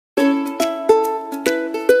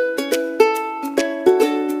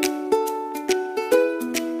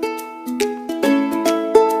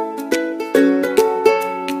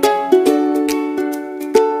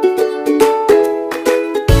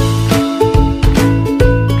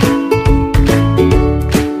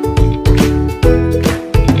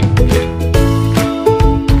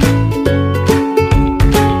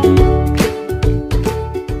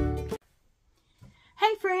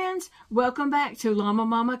Welcome back to Llama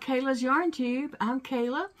Mama Kayla's Yarn Tube. I'm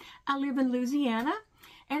Kayla. I live in Louisiana,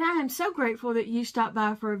 and I am so grateful that you stopped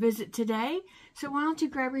by for a visit today. So why don't you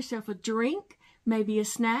grab yourself a drink, maybe a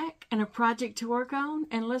snack, and a project to work on,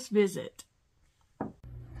 and let's visit.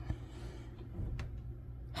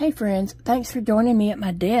 Hey friends, thanks for joining me at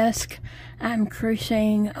my desk. I'm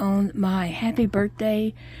crocheting on my happy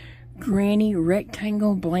birthday granny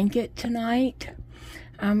rectangle blanket tonight.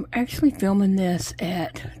 I'm actually filming this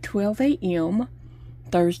at 12 a.m.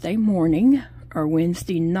 Thursday morning or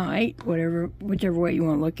Wednesday night, whichever way you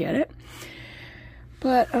want to look at it.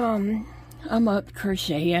 But I'm up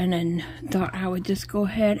crocheting and thought I would just go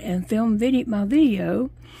ahead and film my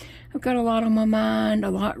video. I've got a lot on my mind,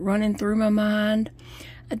 a lot running through my mind.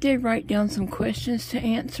 I did write down some questions to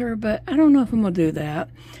answer, but I don't know if I'm going to do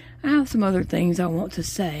that. I have some other things I want to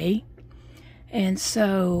say. And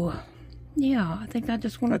so, yeah, I think I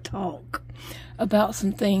just want to talk about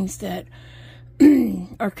some things that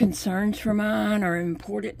are concerns for mine, are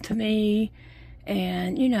important to me,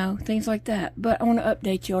 and, you know, things like that. But I want to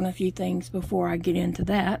update you on a few things before I get into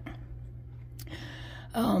that.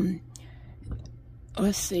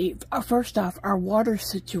 Let's see. First off, our water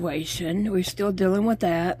situation. We're still dealing with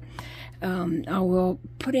that. I will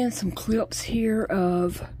put in some clips here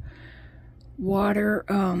of water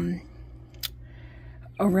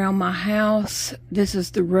around my house. This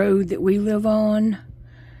is the road that we live on.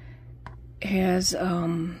 Has,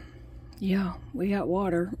 yeah, we got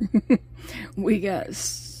water. We got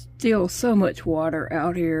still so much water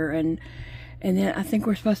out here. And then I think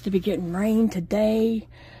we're supposed to be getting rain today.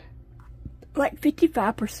 Like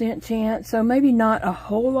 55% chance, so maybe not a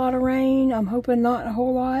whole lot of rain. I'm hoping not a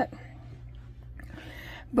whole lot.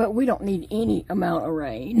 But we don't need any amount of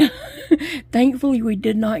rain. Thankfully, we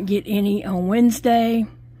did not get any on Wednesday.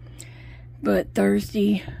 But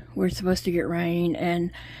Thursday, we're supposed to get rain.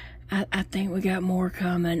 And I think we got more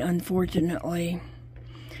coming, unfortunately.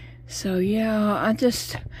 So, yeah,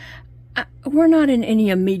 we're not in any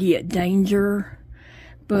immediate danger.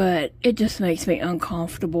 But it just makes me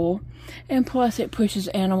uncomfortable. And plus, it pushes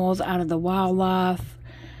animals out of the wildlife.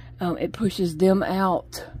 It pushes them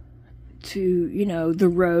out to, you know, the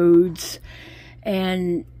roads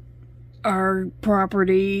and our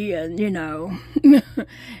property and, you know,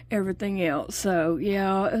 everything else. So,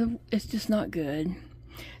 yeah, it's just not good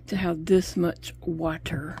to have this much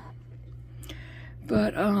water.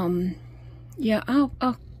 But, yeah,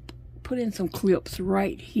 I'll put in some clips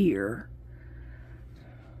right here.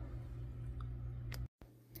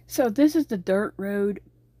 So this is the dirt road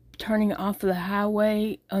turning off of the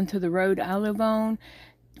highway onto the road I live on.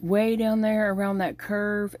 Way down there around that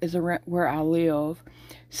curve is around where I live.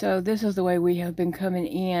 So this is the way we have been coming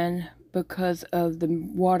in because of the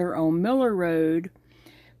water on Miller Road.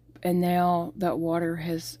 And now that water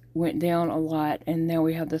has went down a lot, and now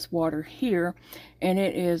we have this water here. And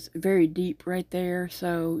it is very deep right there.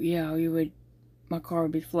 So yeah, my car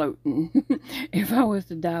would be floating if I was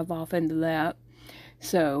to dive off into that.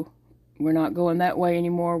 So, we're not going that way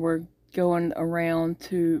anymore. We're going around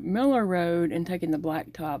to Miller Road and taking the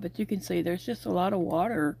blacktop. But you can see there's just a lot of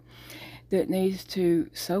water that needs to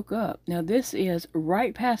soak up. Now, this is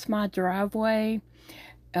right past my driveway.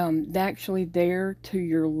 Actually, there to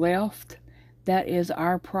your left, that is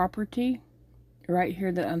our property. Right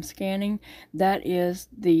here that I'm scanning. That is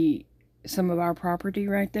some of our property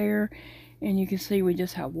right there. And you can see we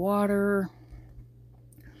just have water.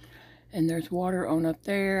 And there's water on up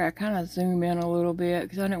there. I kind of zoom in a little bit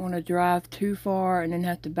because I didn't want to drive too far and then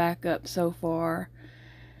have to back up so far.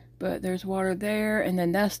 But there's water there. And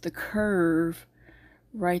then that's the curve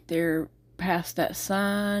right there past that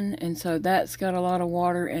sign. And so that's got a lot of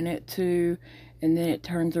water in it too. And then it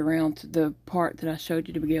turns around to the part that I showed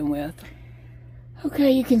you to begin with.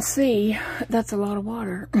 Okay, you can see that's a lot of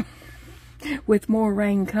water with more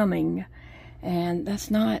rain coming. And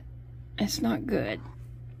it's not good.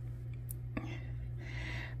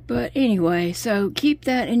 But anyway, so keep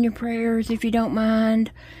that in your prayers if you don't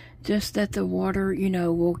mind. Just that the water, you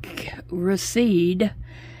know, will recede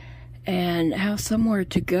and have somewhere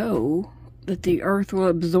to go. That the earth will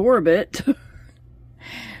absorb it.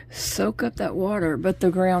 Soak up that water. But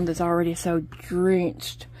the ground is already so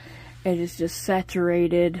drenched. It is just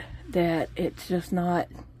saturated that it's just not,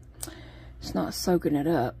 it's not soaking it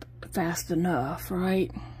up fast enough,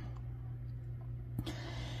 right?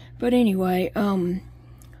 But anyway,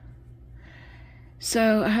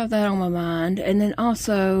 so I have that on my mind. And then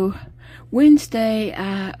also Wednesday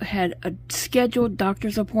I had a scheduled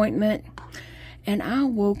doctor's appointment and I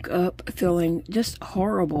woke up feeling just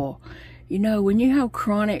horrible. You know, when you have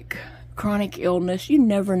chronic illness, you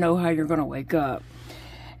never know how you're going to wake up.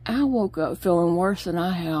 I woke up feeling worse than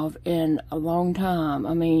I have in a long time.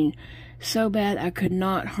 I mean, so bad I could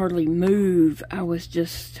not hardly move. I was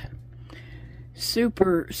just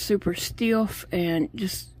super stiff and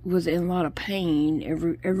just was in a lot of pain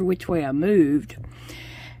every which way I moved.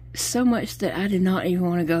 So much that I did not even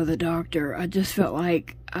want to go to the doctor. I just felt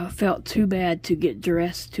like I felt too bad to get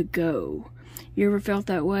dressed to go. You ever felt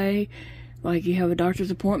that way? Like you have a doctor's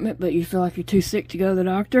appointment, but you feel like you're too sick to go to the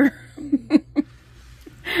doctor?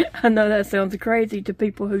 I know that sounds crazy to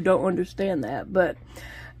people who don't understand that, but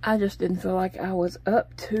I just didn't feel like I was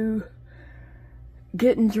up to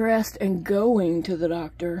getting dressed and going to the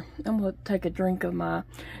doctor. I'm going to take a drink of my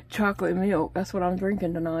chocolate milk. That's what I'm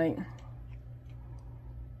drinking tonight.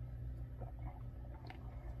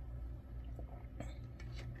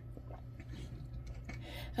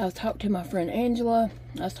 I was talking to my friend Angela.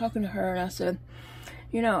 I was talking to her and I said,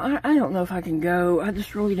 you know, I don't know if I can go. I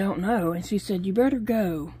just really don't know. And she said, you better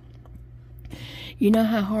go. You know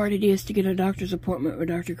how hard it is to get a doctor's appointment with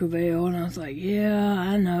Dr. Cavell? And I was like, yeah,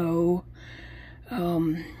 I know.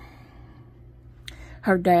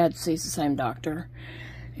 Her dad sees the same doctor.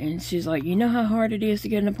 And she's like, you know how hard it is to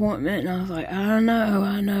get an appointment? And I was like, I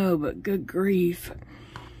know, but good grief.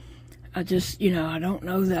 I just, you know, I don't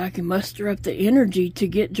know that I can muster up the energy to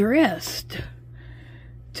get dressed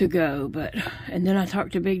to go. But, and then I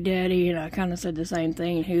talked to Big Daddy and I kind of said the same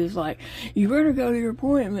thing. And he was like, you better go to your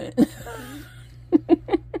appointment.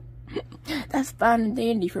 That's fine and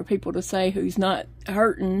dandy for people to say who's not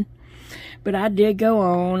hurting. But I did go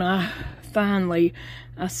on. I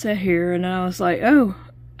sat here and I was like, oh,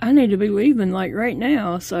 I need to be leaving like right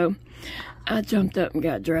now. So I jumped up and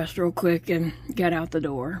got dressed real quick and got out the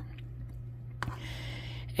door.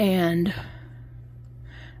 And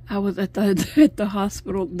I was at the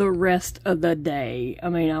hospital the rest of the day. I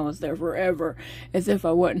mean, I was there forever, as if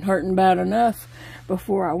I wasn't hurting bad enough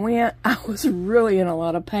before I went. I was really in a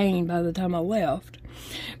lot of pain by the time I left.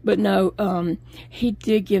 But no, he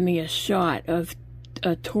did give me a shot of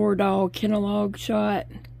a Toradol Kenalog shot.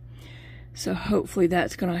 So hopefully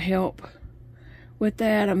that's going to help with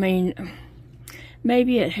that. I mean,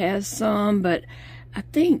 maybe it has some, but I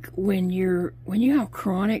think when you have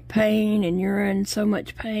chronic pain and you're in so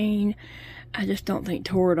much pain, I just don't think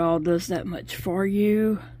Toradol does that much for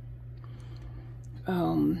you.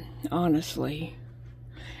 Honestly,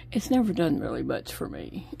 it's never done really much for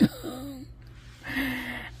me.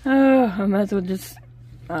 I might as well just,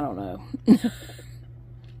 I don't know.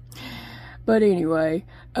 But anyway,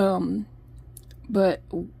 but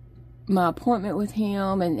my appointment with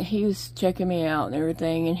him, and he was checking me out and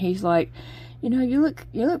everything, and he's like, you know, you look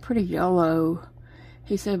pretty yellow.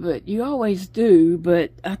 He said, but you always do,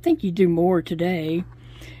 but I think you do more today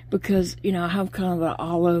because, you know, I have kind of an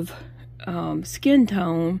olive skin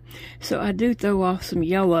tone, so I do throw off some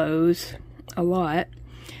yellows a lot.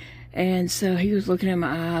 And so he was looking at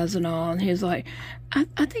my eyes and all, and he was like,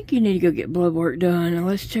 I think you need to go get blood work done, and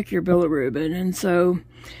let's check your bilirubin. And so,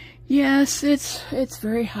 yes, it's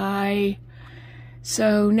very high.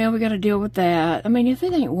 So now we got to deal with that. I mean, if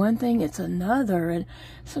it ain't one thing, it's another. And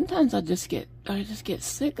sometimes I just get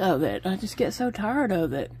sick of it. I just get so tired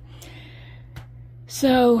of it.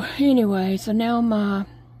 So anyway, so now my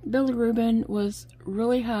bilirubin was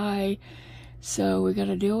really high. So we got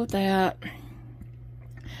to deal with that.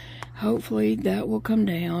 Hopefully that will come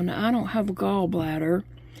down. I don't have a gallbladder.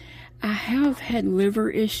 I have had liver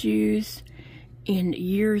issues in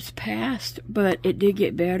years past, but it did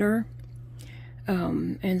get better.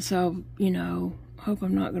 And so, you know, hope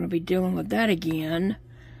I'm not going to be dealing with that again.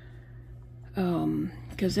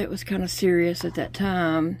 Because it was kind of serious at that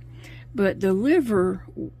time. But the liver,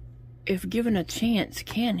 if given a chance,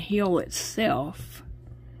 can heal itself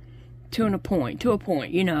to a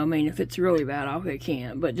point, you know. I mean, if it's really bad off, it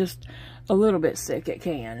can, but just a little bit sick, it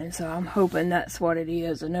can. And so I'm hoping that's what it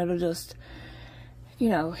is, and it'll just, you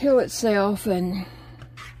know, heal itself and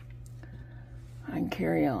I can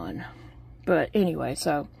carry on. But anyway,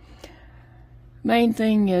 so main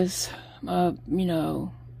thing is, you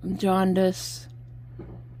know, jaundice,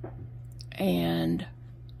 and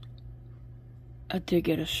I did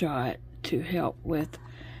get a shot to help with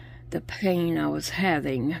the pain I was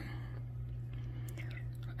having.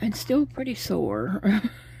 And still pretty sore.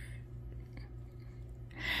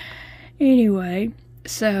 Anyway,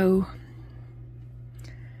 so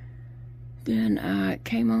then I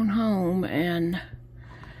came on home and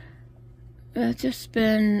it's just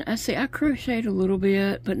been, I crocheted a little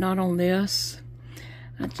bit, but not on this.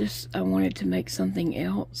 I wanted to make something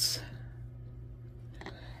else.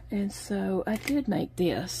 And so I did make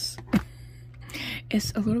this.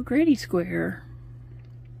 It's a little granny square.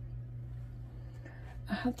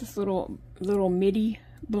 I have this little midi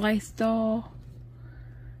Blythe doll,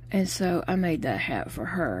 and so I made that hat for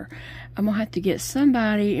her. I'm gonna have to get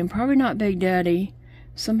somebody, and probably not Big Daddy,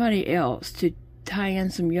 somebody else to tie in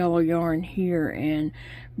some yellow yarn here and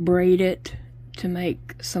braid it to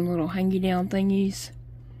make some little hangy down thingies.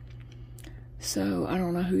 So I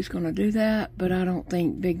don't know who's gonna do that, but I don't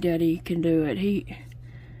think Big Daddy can do it. He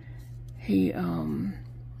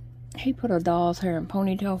put a doll's hair in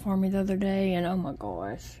ponytail for me the other day, and oh my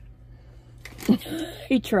gosh.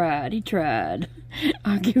 he tried.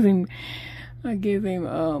 I give him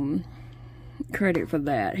credit for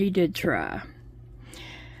that. He did try.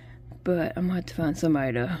 But I'm gonna have to find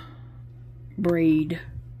somebody to braid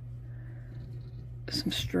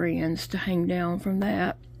some strands to hang down from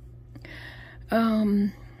that.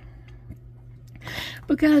 But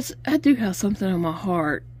guys, I do have something on my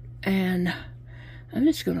heart, and I'm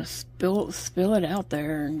just gonna spill it out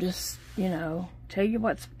there and just, you know, tell you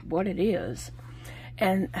what it is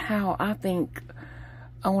and how I think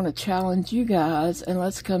I want to challenge you guys, and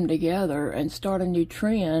let's come together and start a new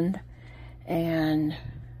trend and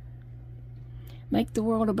make the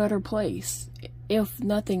world a better place. If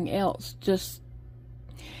nothing else, just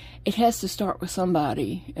it has to start with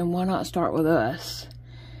somebody, and why not start with us?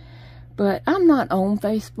 But I'm not on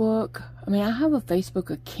Facebook. I mean, I have a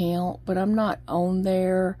Facebook account, but I'm not on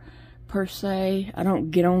there per se. I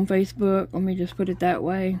don't get on Facebook, let me just put it that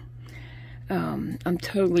way. I'm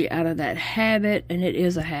totally out of that habit, and it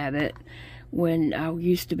is a habit. When I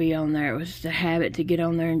used to be on there, it was just a habit to get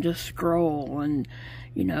on there and just scroll and,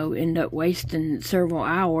 you know, end up wasting several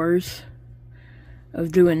hours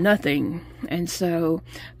of doing nothing. And so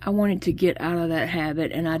I wanted to get out of that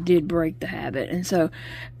habit, and I did break the habit. And so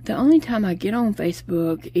the only time I get on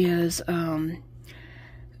Facebook is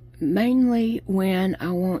mainly when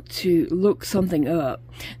I want to look something up.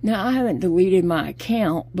 Now, I haven't deleted my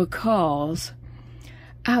account because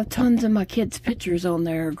I have tons of my kids' pictures on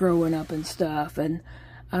there growing up and stuff, and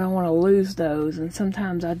I don't want to lose those. And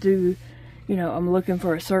sometimes I do, you know, I'm looking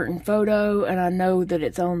for a certain photo and I know that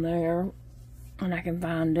it's on there and I can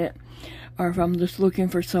find it. Or if I'm just looking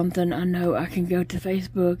for something, I know I can go to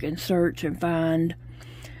Facebook and search and find,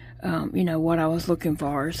 you know, what I was looking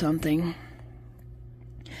for or something.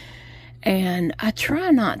 And I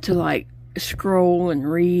try not to, like, scroll and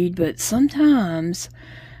read, but sometimes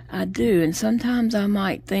I do. And sometimes I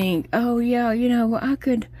might think, oh, yeah, you know, I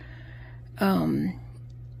could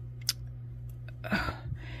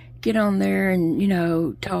get on there and, you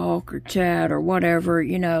know, talk or chat or whatever,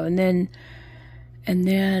 you know, and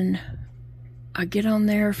then I get on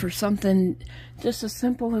there for something just as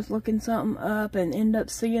simple as looking something up and end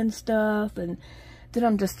up seeing stuff, and then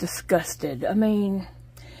I'm just disgusted. I mean,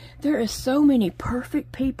 there is so many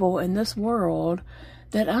perfect people in this world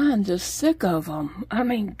that I'm just sick of them. I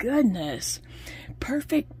mean, goodness.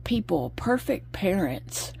 Perfect people, perfect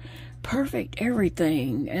parents, perfect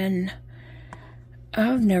everything. And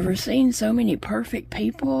I've never seen so many perfect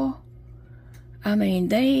people. I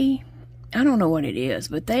mean, I don't know what it is,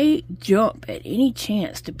 but they jump at any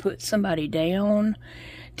chance to put somebody down,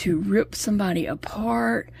 to rip somebody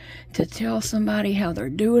apart, to tell somebody how they're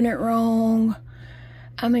doing it wrong.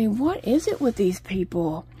 I mean, what is it with these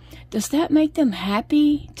people? Does that make them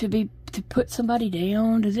happy to put somebody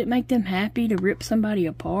down? Does it make them happy to rip somebody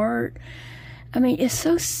apart? I mean, it's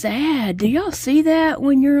so sad. Do y'all see that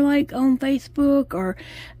when you're, like, on Facebook? Or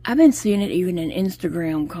I've been seeing it even in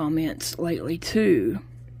Instagram comments lately, too.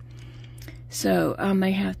 So I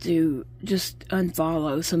may have to just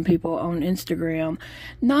unfollow some people on Instagram.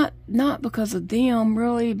 Not because of them,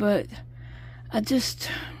 really, but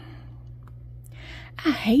I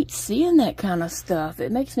hate seeing that kind of stuff.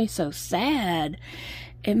 It makes me so sad.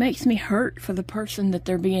 It makes me hurt for the person that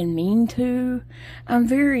they're being mean to. I'm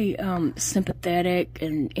very sympathetic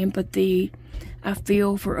and empathy. I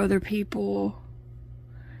feel for other people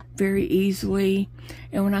very easily.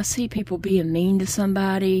 And when I see people being mean to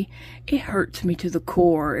somebody, it hurts me to the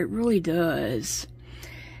core. It really does.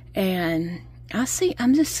 And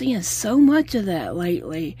I'm just seeing so much of that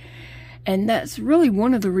lately. And that's really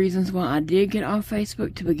one of the reasons why I did get off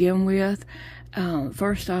Facebook to begin with.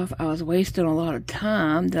 First off, I was wasting a lot of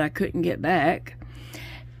time that I couldn't get back.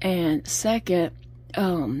 And second,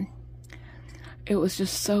 it was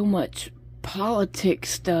just so much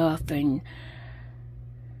politics stuff and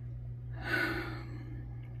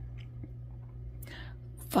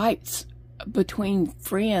fights between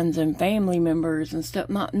friends and family members and stuff.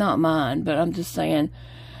 Not mine, but I'm just saying,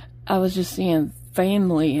 I was just seeing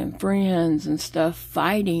family and friends and stuff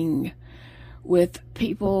fighting with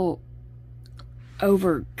people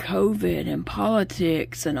over COVID and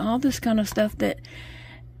politics and all this kind of stuff that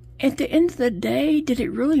at the end of the day, did it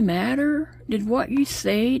really matter? Did what you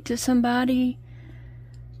say to somebody,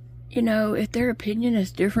 you know, if their opinion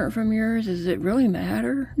is different from yours, does it really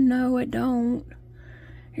matter? No, it don't.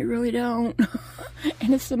 It really don't.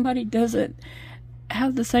 And if somebody doesn't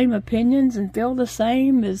have the same opinions and feel the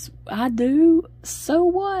same as I do, so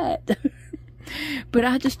what? But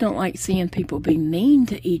I just don't like seeing people be mean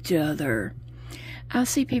to each other. I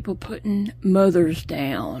see people putting mothers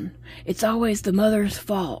down. It's always the mother's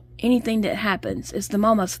fault. Anything that happens, it's the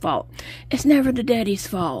mama's fault. It's never the daddy's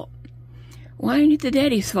fault. Why ain't it the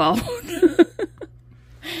daddy's fault?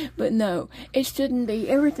 But no, it shouldn't be.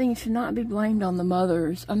 Everything should not be blamed on the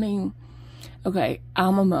mothers. I mean, okay,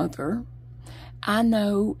 I'm a mother. I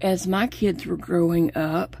know as my kids were growing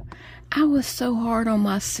up, I was so hard on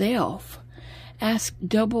myself.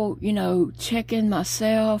 Double, you know, checking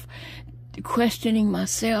myself, questioning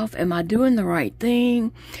myself. Am I doing the right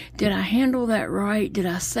thing? Did I handle that right? Did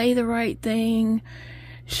I say the right thing?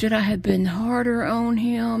 Should I have been harder on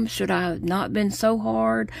him? Should I have not been so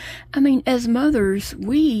hard? I mean, as mothers,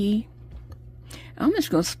 I'm just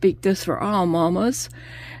going to speak this for all mamas.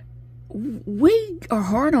 We are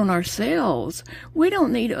hard on ourselves. We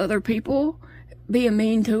don't need other people being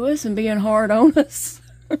mean to us and being hard on us.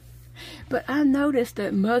 But I noticed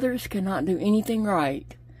that mothers cannot do anything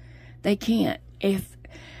right. They can't. If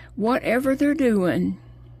whatever they're doing,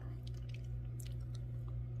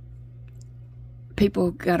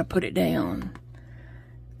 people got to put it down.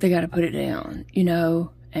 They got to put it down, you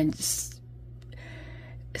know, and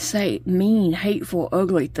say mean, hateful,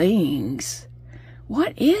 ugly things.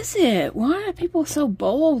 What is it? Why are people so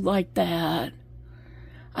bold like that?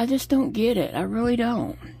 I just don't get it. I really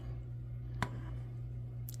don't.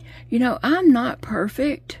 You know, I'm not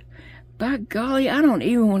perfect. By golly, I don't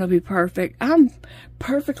even want to be perfect. I'm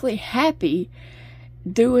perfectly happy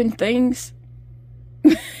doing things.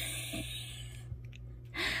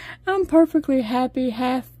 I'm perfectly happy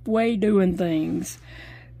halfway doing things.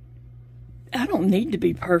 I don't need to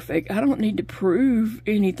be perfect. I don't need to prove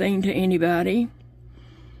anything to anybody.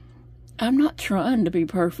 I'm not trying to be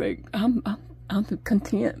perfect. I'm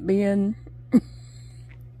content being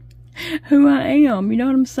who I am. You know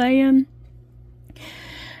what I'm saying?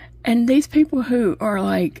 And these people who are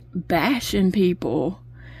like bashing people,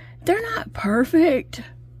 they're not perfect.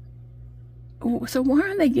 So why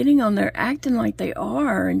are they getting on there acting like they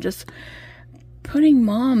are and just putting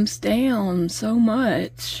moms down so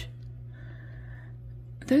much?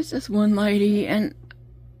 There's this one lady and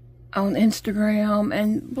on Instagram,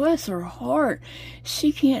 and bless her heart,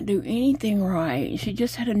 she can't do anything right. She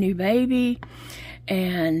just had a new baby,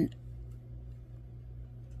 and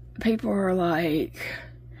people are like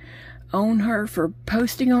on her for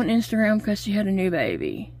posting on Instagram because she had a new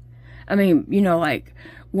baby. I mean, you know, like,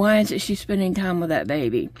 why isn't she spending time with that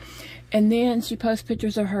baby? And then she posts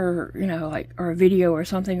pictures of her, you know, like, or a video or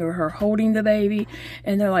something of her holding the baby,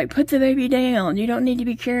 and they're like, put the baby down. You don't need to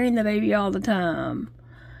be carrying the baby all the time.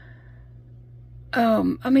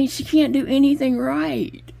 I mean, she can't do anything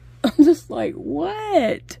right. I'm just like,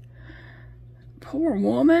 what? Poor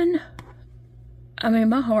woman. I mean,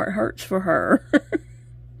 my heart hurts for her.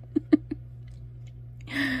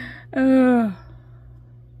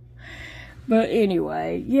 But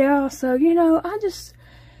anyway, yeah, so, you know,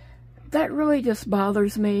 that really just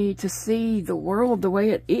bothers me to see the world the way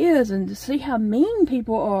it is and to see how mean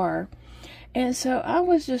people are. And so I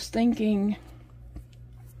was just thinking,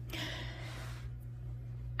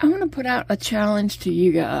 I want to put out a challenge to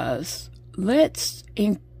you guys. Let's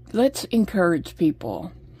encourage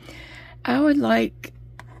people. I would like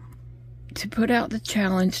to put out the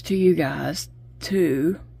challenge to you guys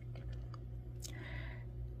to,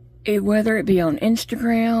 whether it be on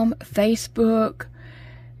Instagram, Facebook,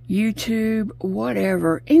 YouTube,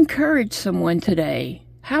 whatever, encourage someone today.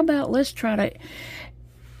 How about let's try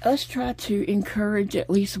to encourage at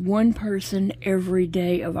least one person every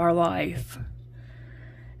day of our life.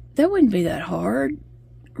 That wouldn't be that hard,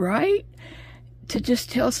 right? To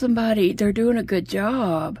just tell somebody they're doing a good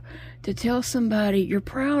job, to tell somebody you're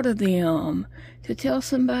proud of them, to tell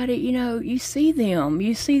somebody, you know, you see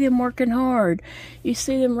them working hard, you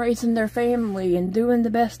see them raising their family and doing the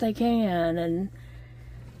best they can, and,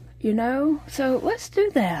 you know, so let's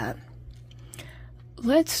do that.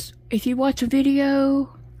 If you watch a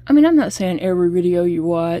video, I mean, I'm not saying every video you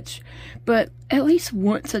watch, but at least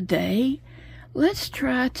once a day, let's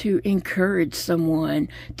try to encourage someone,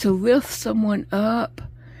 to lift someone up,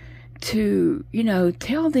 to, you know,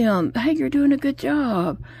 tell them, hey, you're doing a good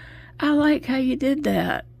job. I like how you did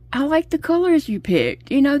that. I like the colors you picked.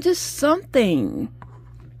 You know, just something.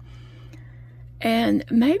 And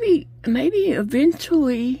maybe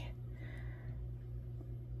eventually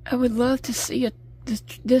I would love to see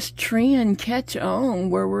this trend catch on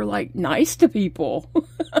where we're like nice to people.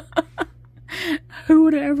 Who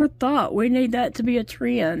would have ever thought we need that to be a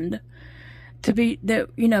trend? To be that,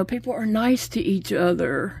 you know, people are nice to each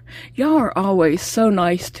other. Y'all are always so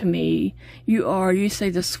nice to me. You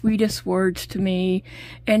say the sweetest words to me,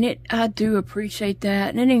 and I do appreciate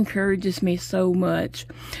that, and it encourages me so much.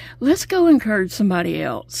 Let's go encourage somebody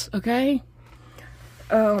else, okay?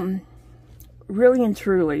 Really and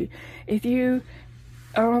truly, if you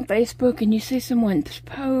are on Facebook and you see someone's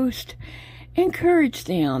post, encourage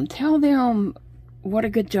them. Tell them what a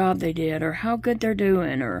good job they did, or how good they're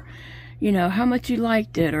doing, or, you know, how much you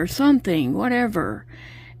liked it, or something, whatever.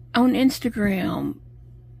 On Instagram,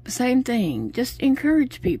 same thing. Just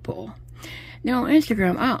encourage people. Now, on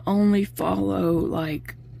Instagram, I only follow,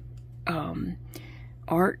 like,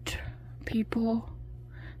 art people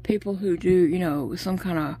who do, you know, some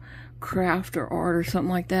kind of craft or art or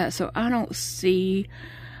something like that. So I don't see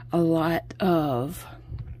a lot of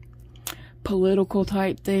political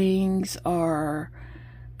type things or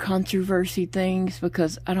controversy things,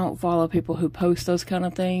 because I don't follow people who post those kind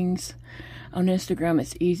of things. On Instagram,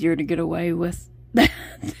 it's easier to get away with that.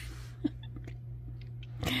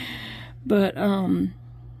 But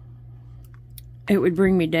it would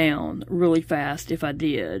bring me down really fast if I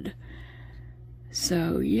did.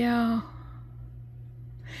 So yeah.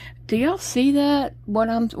 Do y'all see that? What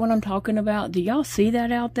I'm talking about? Do y'all see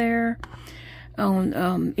that out there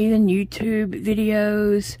on even YouTube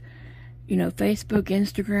videos? You know, Facebook,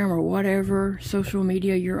 Instagram, or whatever social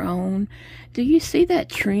media you're on. Do you see that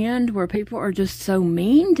trend where people are just so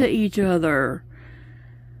mean to each other?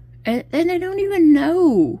 And they don't even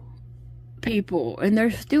know people, and they're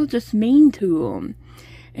still just mean to them.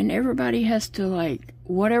 And everybody has to, like,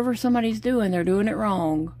 whatever somebody's doing, they're doing it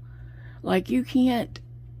wrong. Like, you can't...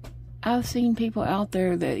 I've seen people out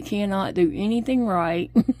there that cannot do anything right.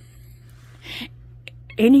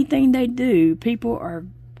 Anything they do, people are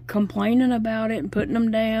complaining about it and putting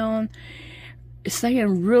them down,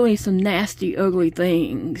 saying really some nasty, ugly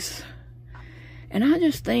things. And I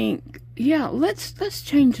just think, yeah, let's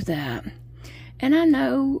change that. And I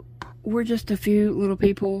know we're just a few little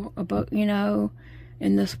people, about, you know,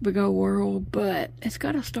 in this big old world, but it's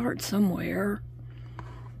got to start somewhere.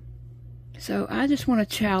 So I just want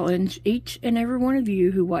to challenge each and every one of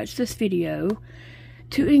you who watch this video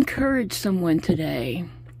to encourage someone today.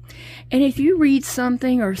 And if you read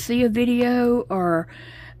something or see a video or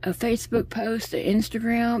a Facebook post, an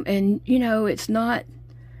Instagram, and, you know, it's not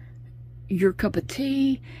your cup of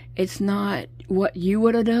tea, it's not what you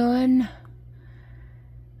would have done,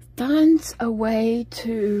 find a way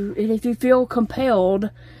to, and if you feel compelled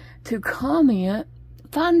to comment,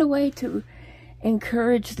 find a way to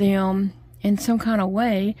encourage them in some kind of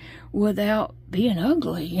way without being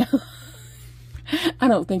ugly. I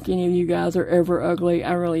don't think any of you guys are ever ugly.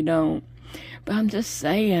 I really don't. But I'm just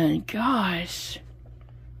saying, gosh.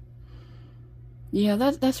 Yeah,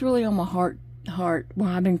 that's really on my heart while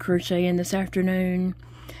I've been crocheting this afternoon.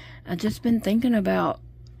 I've just been thinking about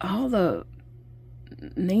all the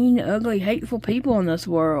mean, ugly, hateful people in this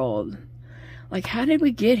world. Like, how did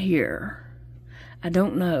we get here? I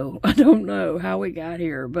don't know. I don't know how we got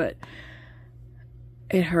here, but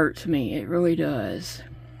it hurts me. It really does.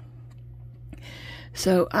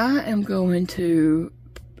 So I am going to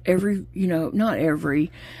not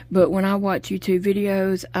every, but when I watch YouTube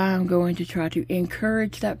videos, I'm going to try to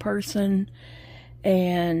encourage that person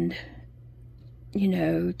and, you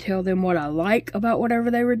know, tell them what I like about whatever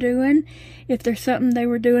they were doing. If there's something they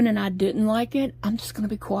were doing and I didn't like it, I'm just going to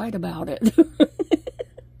be quiet about it.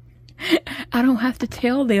 I don't have to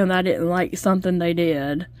tell them I didn't like something they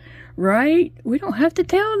did, right? We don't have to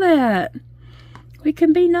tell that. We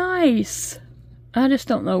can be nice. I just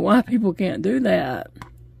don't know why people can't do that.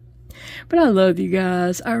 But I love you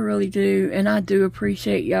guys. I really do. And I do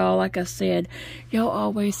appreciate y'all. Like I said, y'all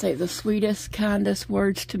always say the sweetest, kindest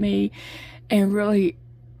words to me. And really,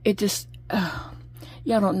 it just,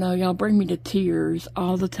 y'all don't know. Y'all bring me to tears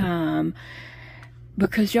all the time.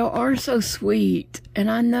 Because y'all are so sweet.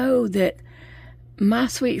 And I know that my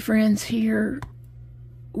sweet friends here,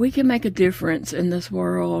 we can make a difference in this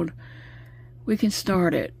world. We can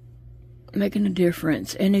start it. Making a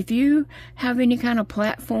difference. And if you have any kind of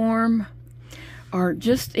platform, or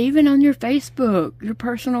just even on your Facebook, your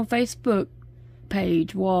personal Facebook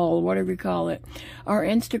page, wall, whatever you call it, or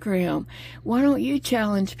Instagram, why don't you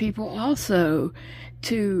challenge people also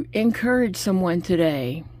to encourage someone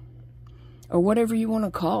today, or whatever you want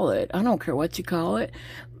to call it. I don't care what you call it.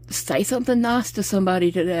 Say something nice to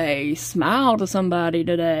somebody today. Smile to somebody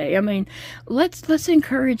today. I mean, let's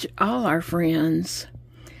encourage all our friends.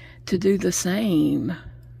 to do the same.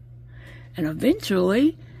 And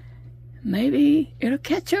eventually, maybe it'll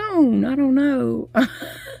catch on. I don't know.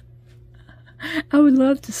 I would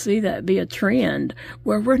love to see that be a trend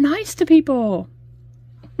where we're nice to people.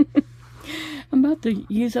 I'm about to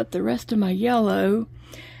use up the rest of my yellow.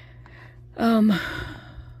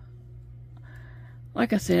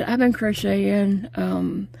 Like I said, I've been crocheting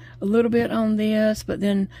a little bit on this, but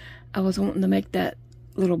then I was wanting to make that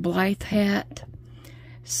little Blythe hat.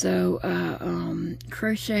 So I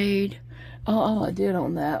crocheted. All I did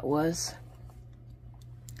on that was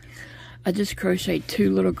I just crocheted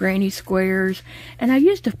 2 little granny squares, and I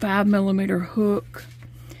used a 5mm hook,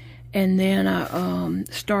 and then I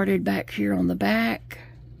started back here on the back.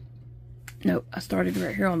 No, I started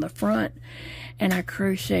right here on the front, and I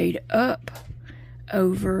crocheted up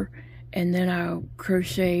over, and then I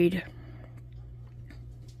crocheted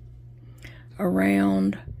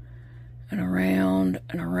around and around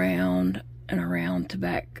and around and around to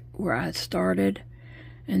back where I started,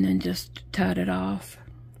 and then just tied it off.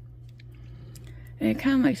 And it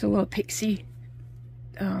kind of makes a little pixie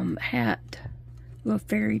hat, little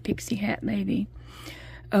fairy pixie hat maybe.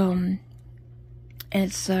 And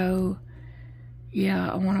so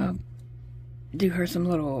yeah, I want to do her some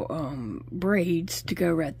little braids to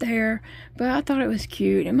go right there, but I thought it was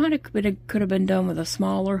cute. It could have been done with a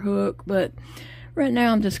smaller hook, but right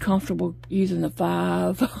now I'm just comfortable using the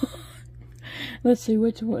 5. Let's see,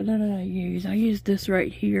 which one did I use? I used this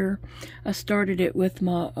right here. I started it with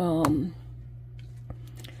my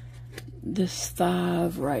this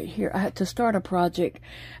 5 right here. I had to start a project.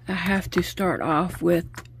 I have to start off with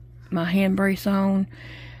my hand brace on,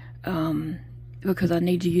 because I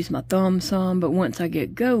need to use my thumb some, but once I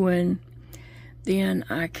get going, then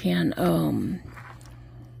I can,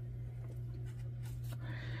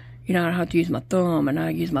 you know, I have to use my thumb, and I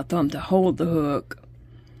use my thumb to hold the hook.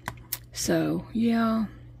 So, yeah.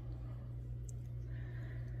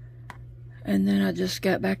 And then I just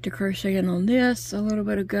got back to crocheting on this a little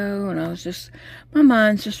bit ago, and I was just, my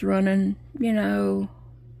mind's just running, you know.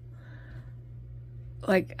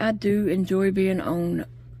 Like, I do enjoy being on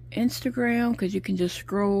Instagram, because you can just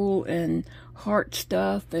scroll and heart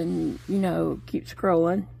stuff and, you know, keep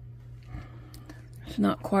scrolling. It's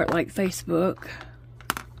not quite like Facebook.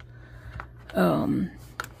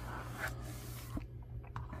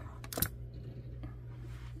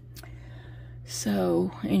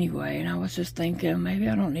 So anyway, and I was just thinking maybe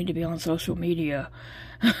I don't need to be on social media.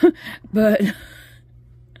 But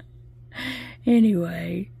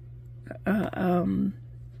anyway, who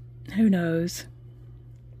knows?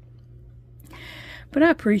 But I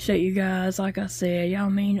appreciate you guys. Like I said, y'all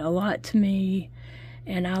mean a lot to me,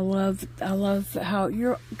 and I love how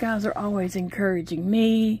you guys are always encouraging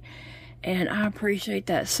me, and I appreciate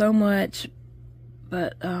that so much.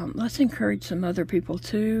 But let's encourage some other people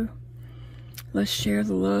too. Let's share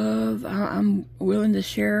the love. I'm willing to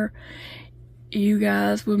share you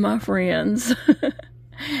guys with my friends.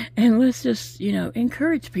 And let's just, you know,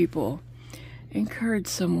 encourage people. Encourage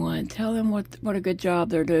someone. Tell them what a good job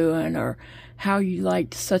they're doing, or how you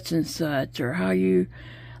liked such and such, or how you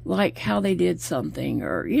like how they did something,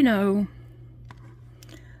 or, you know,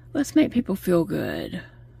 let's make people feel good.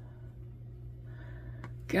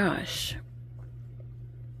 Gosh.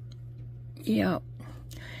 Yeah.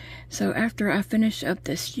 So after I finish up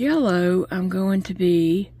this yellow, I'm going to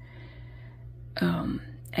be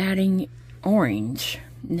adding orange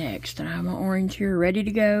next. And I have my orange here ready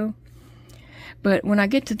to go. But when I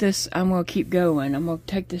get to this, I'm going to keep going. I'm going to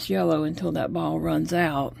take this yellow until that ball runs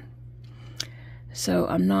out. So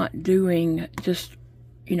I'm not doing just,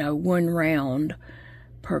 you know, one round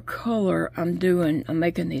per color. I'm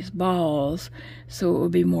making these balls so it will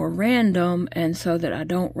be more random, and so that I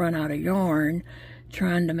don't run out of yarn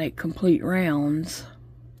trying to make complete rounds.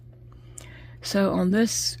 So on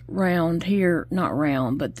this round here, not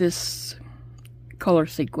round, but this color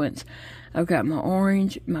sequence, I've got my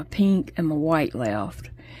orange, my pink, and my white left.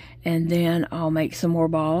 And then I'll make some more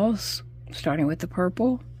balls, starting with the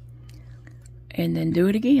purple, and then do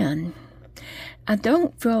it again. I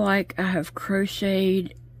don't feel like I have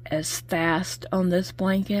crocheted as fast on this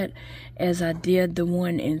blanket as I did the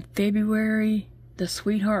one in February, the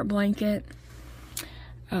Sweetheart blanket.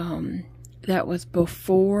 That was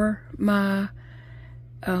before my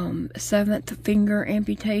 7th finger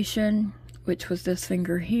amputation, which was this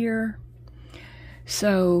finger here.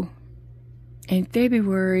 So in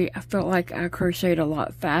February, I felt like I crocheted a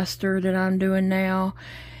lot faster than I'm doing now,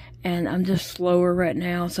 and I'm just slower right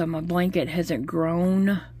now, so my blanket hasn't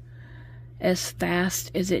grown as fast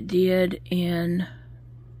as it did in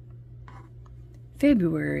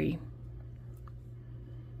February.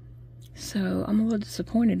 So I'm a little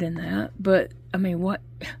disappointed in that, but I mean, what?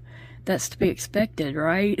 That's to be expected,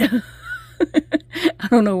 right? I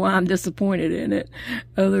don't know why I'm disappointed in it,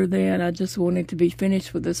 other than I just wanted to be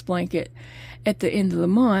finished with this blanket at the end of the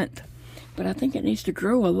month. But I think it needs to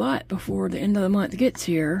grow a lot before the end of the month gets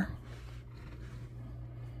here.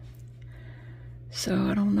 So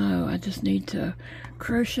I don't know, I just need to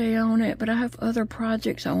crochet on it, but I have other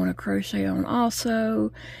projects I want to crochet on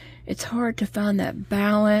also. It's hard to find that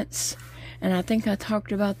balance, and I think I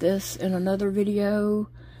talked about this in another video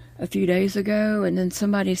a few days ago, and then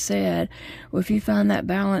somebody said, well, if you find that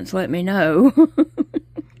balance, let me know.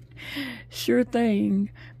 Sure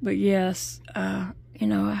thing. But yes, you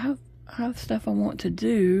know, I have stuff I want to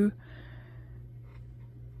do.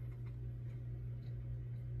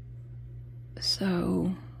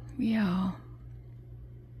 So, yeah.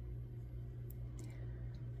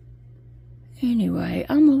 Anyway,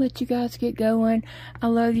 I'm gonna let you guys get going. I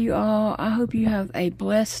love you all. I hope you have a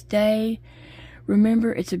blessed day.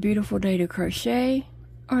 Remember, it's a beautiful day to crochet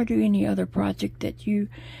or do any other project that you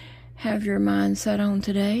have your mind set on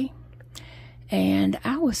today. And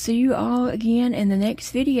I will see you all again in the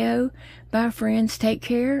next video. Bye, friends. Take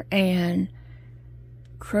care and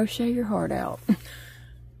crochet your heart out.